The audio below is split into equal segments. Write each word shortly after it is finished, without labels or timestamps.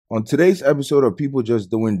On today's episode of People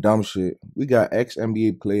Just Doing Dumb Shit, we got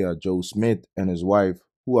ex-NBA player Joe Smith and his wife,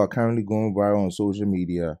 who are currently going viral on social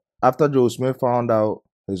media after Joe Smith found out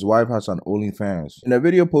his wife has an OnlyFans. In a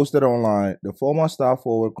video posted online, the former star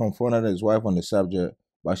forward confronted his wife on the subject,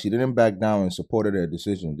 but she didn't back down and supported her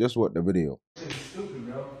decision. Just watch the video. It's stupid,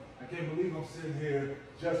 yo. I can't believe I'm sitting here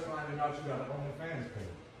just finding out you got an OnlyFans page.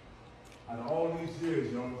 Out of all these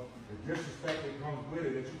years, yo, the disrespect that comes with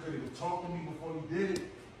it, that you couldn't even talk to me before you did it,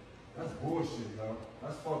 that's bullshit, yo.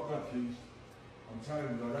 That's fucked up, Keith. I'm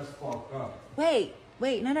telling you, yo, that's fucked up. Wait,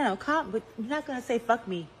 no. But you're not gonna say fuck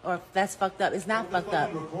me or that's fucked up. It's not fucked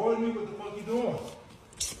up. You recording me? What the fuck you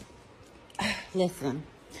doing? Listen,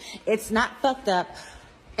 it's not fucked up,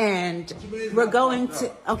 and we're going to.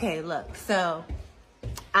 Okay, look. So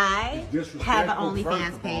I have an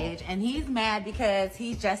OnlyFans page, and he's mad because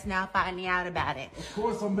he's just now finding out about it. Of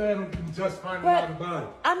course, I'm mad I'm just finding out about it.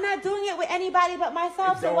 I'm not doing it with anybody but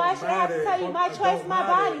myself, so why should I have to tell you? My choice, my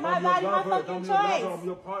body, my fucking choice. I'm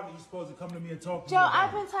your partner. You're supposed to come to me and talk to me. Joe,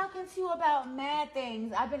 I've been talking to you about mad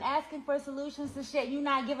things. I've been asking for solutions to shit. You're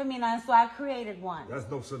not giving me none, so I created one. That's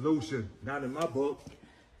no solution. Not in my book.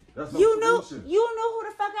 That's no solution. You knew who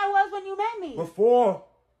the fuck I was when you met me. Before,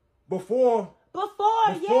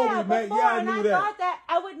 I knew that. Thought that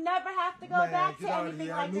I would never have to go back to anything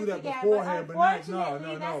like this again. Beforehand, but no.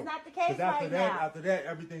 unfortunately, that's not the case right now. After that,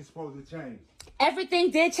 everything's supposed to change. Everything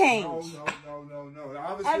did change. No.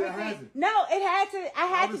 Obviously, it hasn't. No, it had to. I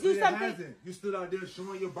had to do something. It hasn't. You stood out there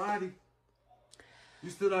showing your body. You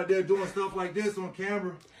stood out there doing stuff like this on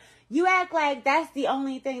camera. You act like that's the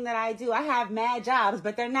only thing that I do. I have mad jobs,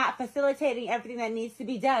 but they're not facilitating everything that needs to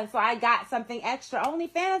be done. So I got something extra.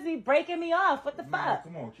 OnlyFans be breaking me off. What the fuck?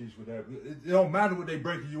 Come on, Keish, with that. It don't matter what they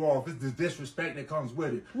breaking you off. It's the disrespect that comes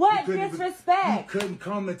with it. What disrespect? You couldn't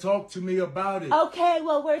come and talk to me about it. Okay,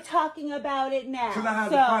 well, we're talking about it now. Because I had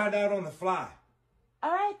to find out on the fly.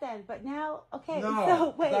 All right, then. But now, okay. No,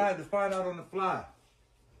 so wait. I had to find out on the fly.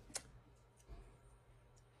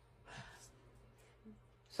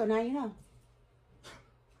 So now you know.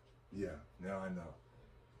 Yeah, now I know.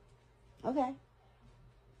 Okay.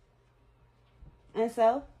 And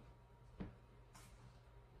so?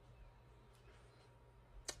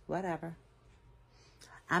 Whatever.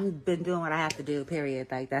 I've been doing what I have to do, period.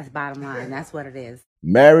 Like, that's bottom line. That's what it is.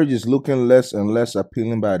 Marriage is looking less and less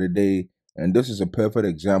appealing by the day, and this is a perfect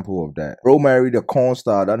example of that. Bro married a corn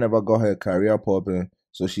star that never got her career popping,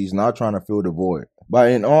 so she's now trying to fill the void.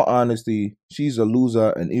 But in all honesty, she's a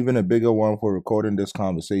loser and even a bigger one for recording this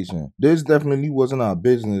conversation. This definitely wasn't our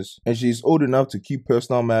business, and she's old enough to keep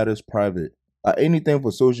personal matters private. Anything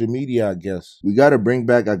for social media, I guess. We gotta bring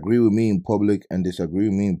back agree with me in public and disagree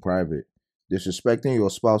with me in private. Disrespecting your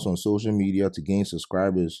spouse on social media to gain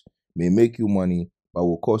subscribers may make you money, but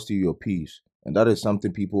will cost you your peace. And that is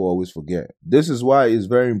something people always forget. This is why it's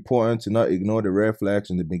very important to not ignore the red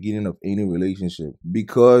flags in the beginning of any relationship.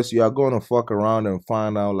 Because you are going to fuck around and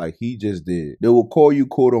find out like he just did. They will call you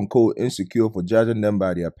quote unquote insecure for judging them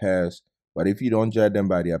by their past. But if you don't judge them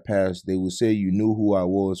by their past, they will say you knew who I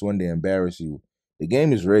was when they embarrass you. The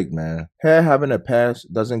game is rigged, man. Her having a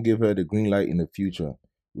past doesn't give her the green light in the future.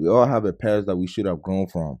 We all have a past that we should have grown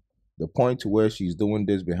from. The point to where she's doing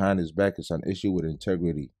this behind his back is an issue with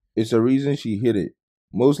integrity. It's a reason she hid it.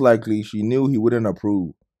 Most likely, she knew he wouldn't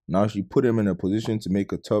approve. Now she put him in a position to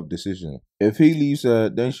make a tough decision. If he leaves her,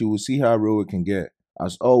 then she will see how real it can get.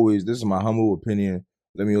 As always, this is my humble opinion.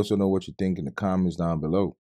 Let me also know what you think in the comments down below.